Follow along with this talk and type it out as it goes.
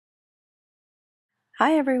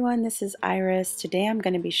Hi everyone, this is Iris. Today I'm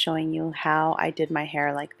going to be showing you how I did my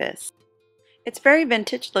hair like this. It's very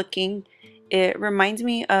vintage looking. It reminds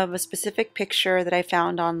me of a specific picture that I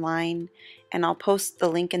found online, and I'll post the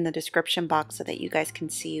link in the description box so that you guys can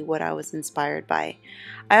see what I was inspired by.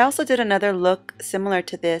 I also did another look similar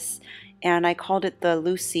to this, and I called it the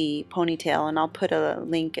Lucy ponytail, and I'll put a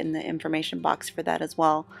link in the information box for that as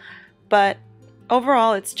well. But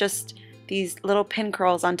overall, it's just these little pin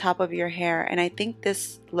curls on top of your hair, and I think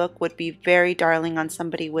this look would be very darling on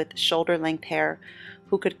somebody with shoulder length hair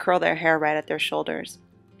who could curl their hair right at their shoulders.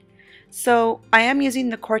 So I am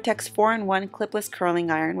using the Cortex 4-in-1 clipless curling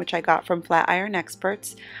iron, which I got from Flat Iron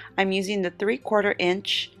Experts. I'm using the 3/4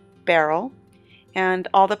 inch barrel, and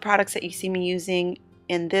all the products that you see me using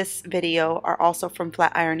in this video are also from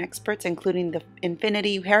Flat Iron Experts, including the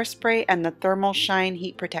Infinity Hairspray and the Thermal Shine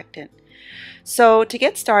Heat Protectant. So to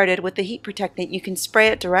get started with the heat protectant, you can spray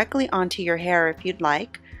it directly onto your hair if you'd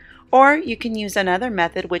like, or you can use another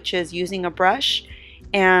method, which is using a brush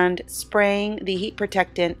and spraying the heat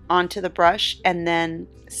protectant onto the brush and then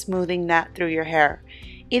smoothing that through your hair.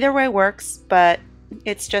 Either way works, but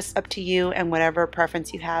it's just up to you and whatever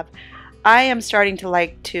preference you have. I am starting to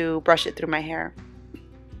like to brush it through my hair.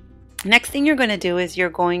 Next thing you're going to do is you're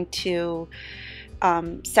going to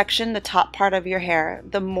section the top part of your hair.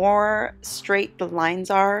 The more straight the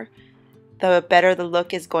lines are, the better the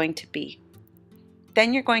look is going to be.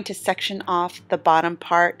 Then you're going to section off the bottom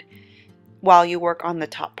part while you work on the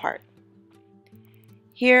top part.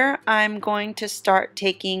 Here I'm going to start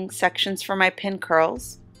taking sections for my pin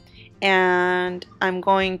curls, and I'm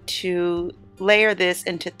going to layer this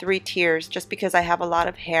into 3 tiers just because I have a lot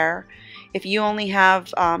of hair. If you only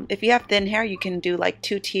have, if you have thin hair, you can do like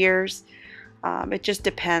 2 tiers. It just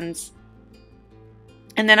depends.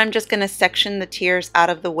 And then I'm just going to section the tiers out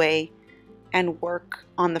of the way and work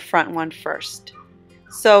on the front one first.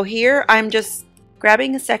 So here I'm just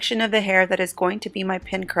grabbing a section of the hair that is going to be my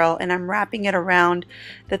pin curl, and I'm wrapping it around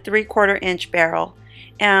the 3/4 inch barrel.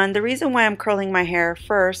 And the reason why I'm curling my hair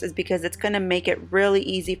first is because it's going to make it really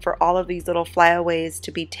easy for all of these little flyaways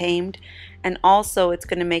to be tamed, and also it's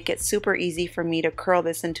going to make it super easy for me to curl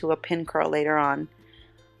this into a pin curl later on.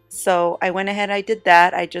 So I went ahead, I did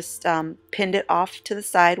that. I just pinned it off to the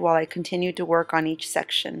side while I continued to work on each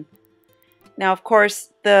section. Now, of course,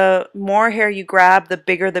 the more hair you grab, the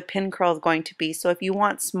bigger the pin curl is going to be. So if you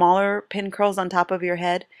want smaller pin curls on top of your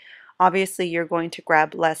head, obviously you're going to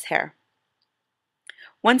grab less hair.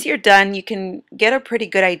 Once you're done, you can get a pretty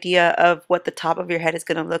good idea of what the top of your head is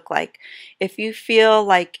going to look like. If you feel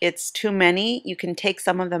like it's too many, you can take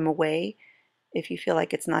some of them away. If you feel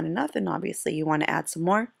like it's not enough, then obviously you want to add some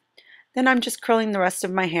more. Then I'm just curling the rest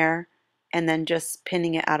of my hair and then just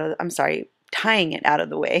pinning it out of, tying it out of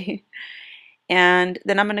the way. And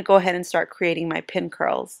then I'm going to go ahead and start creating my pin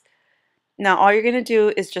curls. Now all you're going to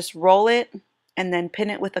do is just roll it and then pin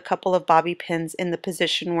it with a couple of bobby pins in the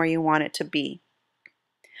position where you want it to be.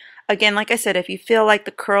 Again, like I said, if you feel like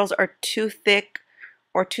the curls are too thick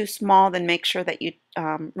or too small, then make sure that you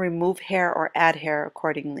remove hair or add hair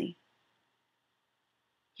accordingly.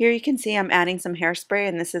 Here you can see I'm adding some hairspray,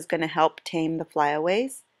 and this is going to help tame the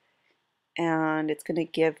flyaways, and it's going to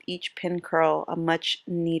give each pin curl a much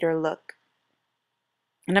neater look.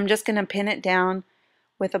 And I'm just going to pin it down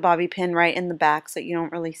with a bobby pin right in the back so you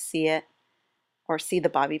don't really see it or see the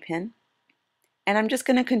bobby pin. And I'm just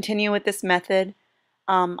going to continue with this method.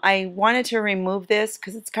 I wanted to remove this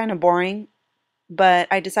because it's kind of boring, but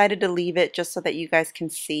I decided to leave it just so that you guys can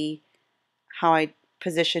see how I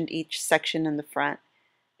positioned each section in the front.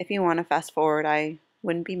 If you want to fast forward, I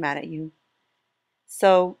wouldn't be mad at you.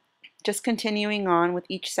 So just continuing on with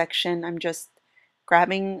each section, I'm just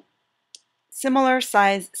grabbing similar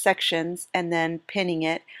size sections and then pinning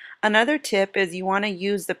it. Another tip is you want to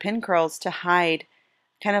use the pin curls to hide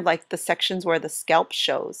kind of like the sections where the scalp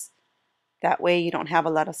shows. That way you don't have a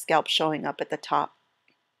lot of scalp showing up at the top.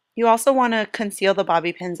 You also want to conceal the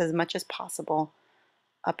bobby pins as much as possible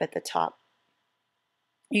up at the top.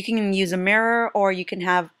 You can use a mirror, or you can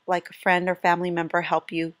have like a friend or family member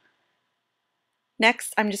help you.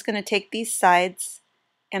 Next, I'm just going to take these sides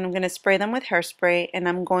and I'm going to spray them with hairspray, and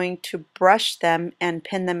I'm going to brush them and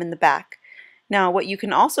pin them in the back. Now what you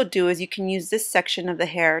can also do is you can use this section of the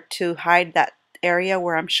hair to hide that area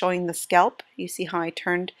where I'm showing the scalp. You see how I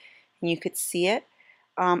turned and you could see it.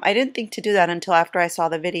 I didn't think to do that until after I saw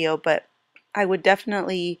the video, but I would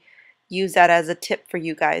definitely use that as a tip for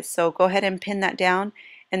you guys. So go ahead and pin that down,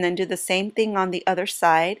 and then do the same thing on the other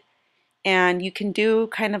side. And you can do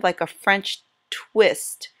kind of like a French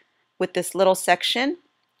twist with this little section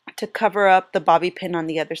to cover up the bobby pin on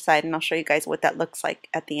the other side, and I'll show you guys what that looks like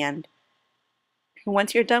at the end.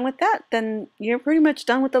 Once you're done with that, then you're pretty much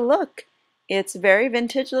done with the look. It's very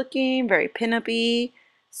vintage looking, very pin-up-y,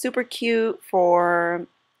 super cute for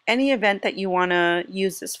any event that you want to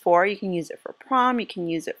use this for. You can use it for prom, you can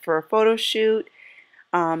use it for a photo shoot,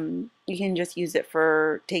 you can just use it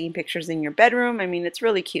for taking pictures in your bedroom. I mean, it's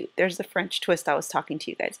really cute. There's the French twist I was talking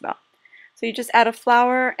to you guys about. So you just add a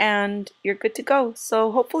flower and you're good to go.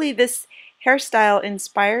 So hopefully this hairstyle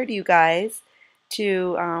inspired you guys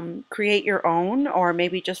to create your own, or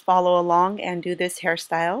maybe just follow along and do this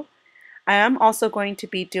hairstyle. I am also going to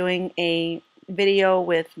be doing a video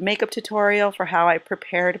with makeup tutorial for how I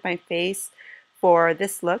prepared my face for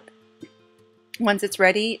this look. Once it's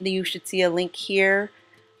ready, you should see a link here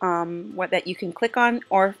that you can click on,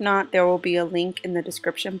 or if not, there will be a link in the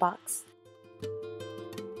description box.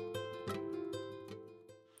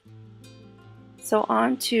 So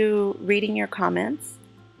on to reading your comments.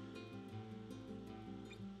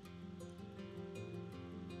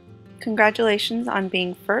 Congratulations on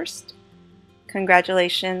being first.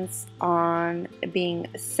 Congratulations on being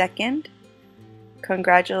second.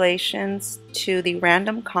 Congratulations to the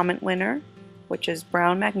random comment winner, which is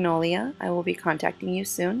Brown Magnolia. I will be contacting you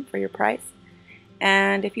soon for your prize.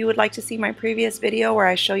 And if you would like to see my previous video where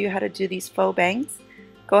I show you how to do these faux bangs,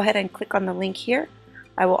 go ahead and click on the link here.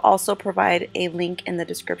 I will also provide a link in the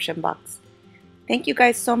description box. Thank you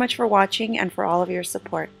guys so much for watching and for all of your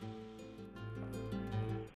support.